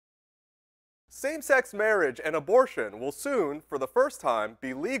Same-sex marriage and abortion will soon, for the first time,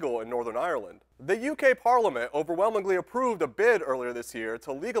 be legal in Northern Ireland. The UK Parliament overwhelmingly approved a bid earlier this year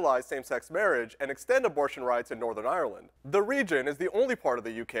to legalize same-sex marriage and extend abortion rights in Northern Ireland. The region is the only part of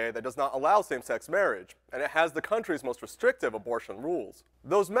the UK that does not allow same-sex marriage, and it has the country's most restrictive abortion rules.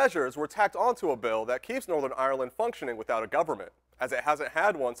 Those measures were tacked onto a bill that keeps Northern Ireland functioning without a government, as it hasn't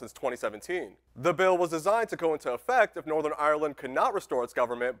had one since 2017. The bill was designed to go into effect if Northern Ireland could not restore its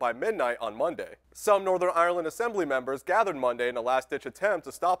government by midnight on Monday. Some Northern Ireland Assembly members gathered Monday in a last-ditch attempt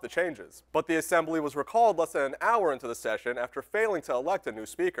to stop the changes, but the Assembly was recalled less than an hour into the session after failing to elect a new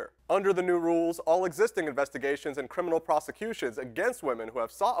speaker. Under the new rules, all existing investigations and criminal prosecutions against women who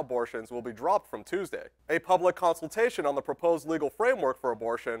have sought abortions will be dropped from Tuesday. A public consultation on the proposed legal framework for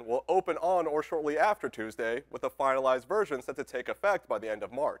abortion will open on or shortly after Tuesday, with a finalized version set to take effect by the end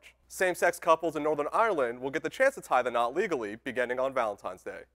of March. Same-sex couples in Northern Ireland will get the chance to tie the knot legally beginning on Valentine's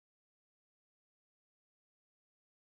Day.